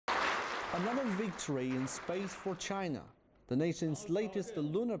Another victory in space for China. The nation's latest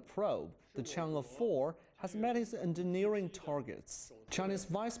lunar probe, the Chang'e-4, has met its engineering targets. Chinese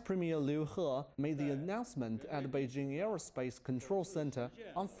Vice Premier Liu He made the announcement at the Beijing Aerospace Control Center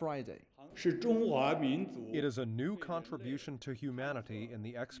on Friday. It is a new contribution to humanity in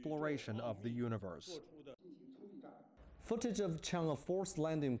the exploration of the universe. Footage of Chang'e-4's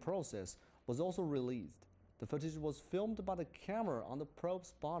landing process was also released. The footage was filmed by the camera on the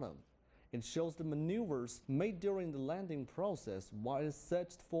probe's bottom. It shows the maneuvers made during the landing process while it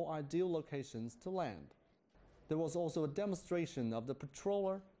searched for ideal locations to land. There was also a demonstration of the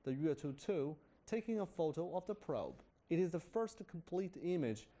patroller, the Yue-2, taking a photo of the probe. It is the first complete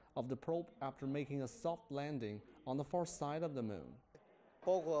image of the probe after making a soft landing on the far side of the moon.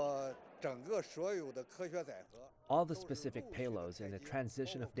 All the specific payloads and the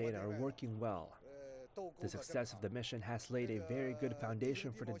transition of data are working well. The success of the mission has laid a very good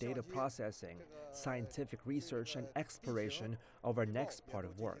foundation for the data processing, scientific research, and exploration of our next part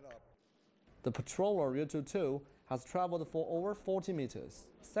of work. The patroller Yue-2 has traveled for over 40 meters.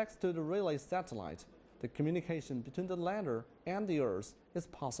 Thanks to the relay satellite, the communication between the lander and the Earth is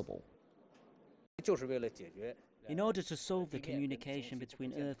possible. In order to solve the communication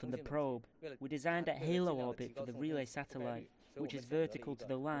between Earth and the probe, we designed a halo orbit for the relay satellite, which is vertical to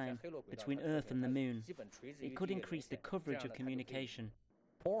the line between Earth and the Moon. It could increase the coverage of communication.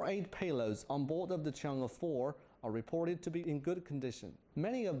 All 8 payloads on board of the Chang'e-4 are reported to be in good condition.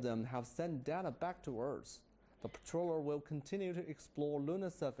 Many of them have sent data back to Earth. The patroller will continue to explore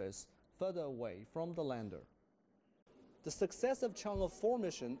lunar surface further away from the lander. The success of Chang'e-4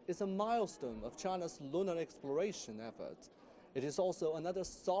 mission is a milestone of China's lunar exploration effort. It is also another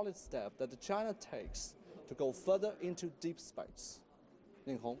solid step that China takes to go further into deep space.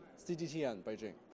 Ning Hong, CGTN, Beijing.